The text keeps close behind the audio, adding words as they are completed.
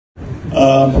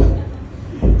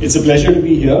It's a pleasure to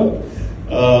be here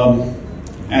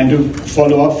and to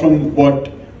follow up from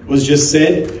what was just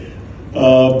said.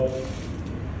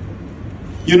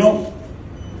 You know,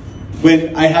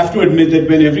 when I have to admit that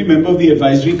when every member of the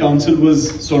advisory council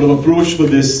was sort of approached for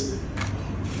this,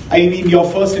 I mean, your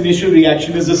first initial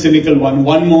reaction is a cynical one.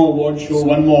 One more award show,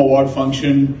 one more award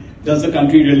function. Does the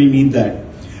country really need that?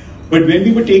 But when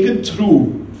we were taken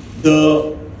through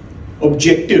the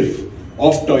objective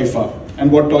of TOIFA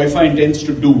and what TOIFA intends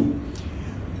to do,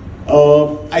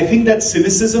 I think that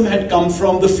cynicism had come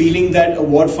from the feeling that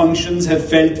award functions have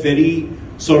felt very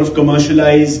sort of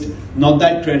commercialized, not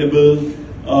that credible,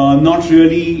 not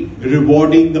really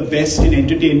rewarding the best in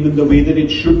entertainment the way that it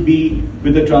should be,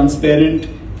 with a transparent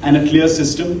and a clear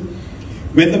system.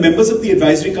 When the members of the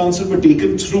advisory council were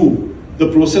taken through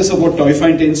the process of what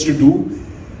TOIFA intends to do,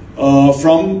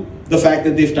 from the fact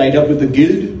that they've tied up with the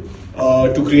guild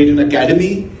to create an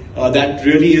academy, that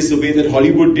really is the way that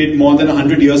Hollywood did more than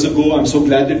 100 years ago. I'm so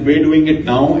glad that we're doing it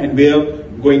now, and we're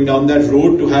going down that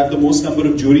road to have the most number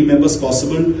of jury members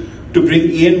possible, to bring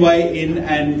ENY in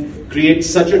and create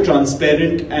such a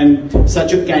transparent and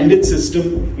such a candid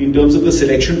system in terms of the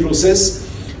selection process.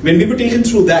 When we were taken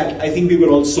through that, I think we were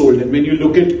all sold. And when you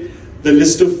look at the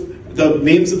list of the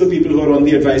names of the people who are on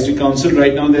the advisory council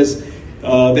right now, there's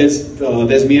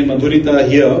me and Madhurita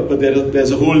here, but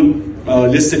there's a whole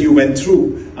list that you went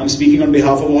through. I'm speaking on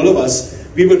behalf of all of us.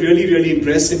 We were really, really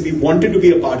impressed, and we wanted to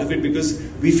be a part of it because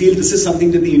we feel this is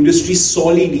something that the industry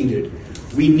sorely needed.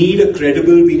 We need a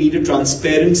credible, we need a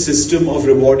transparent system of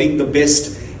rewarding the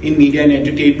best in media and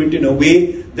entertainment in a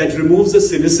way that removes the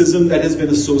cynicism that has been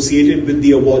associated with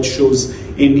the award shows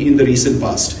in the recent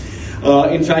past.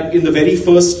 In fact, in the very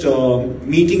first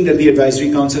meeting that the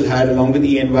Advisory Council had along with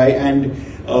ENY and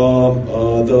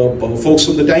the folks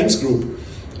from the Times Group,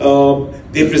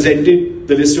 they presented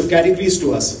the list of categories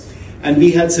to us. And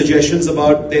we had suggestions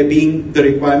about there being the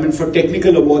requirement for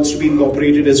technical awards to be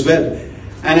incorporated as well.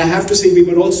 And I have to say, we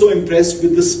were also impressed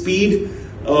with the speed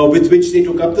with which they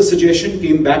took up the suggestion,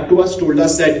 came back to us, told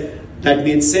us that that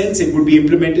made sense, it would be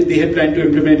implemented. They had planned to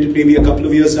implement it maybe a couple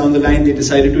of years down the line. They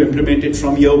decided to implement it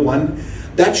from year one.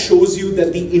 That shows you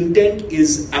that the intent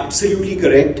is absolutely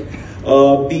correct.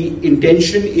 The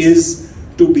intention is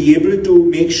to be able to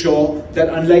make sure that,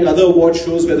 unlike other award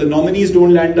shows where the nominees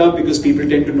don't land up because people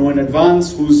tend to know in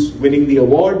advance who's winning the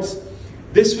awards,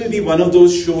 this will be one of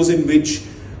those shows in which,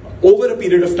 over a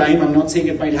period of time, I'm not saying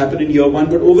it might happen in year one,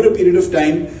 but over a period of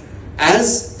time,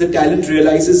 as the talent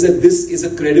realizes that this is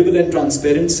a credible and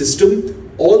transparent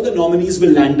system, all the nominees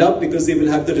will land up because they will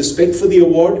have the respect for the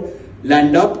award,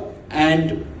 land up,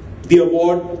 and the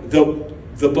award,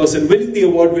 the person winning the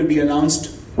award will be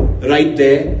announced right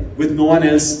there with no one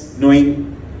else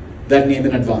knowing that name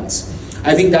in advance.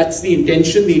 I think that's the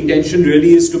intention. The intention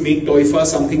really is to make TOIFA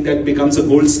something that becomes a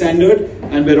gold standard,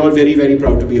 and we're all very, very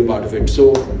proud to be a part of it.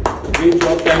 So, great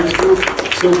job, thank you.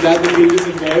 So glad the guild is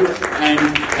involved,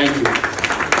 and thank you.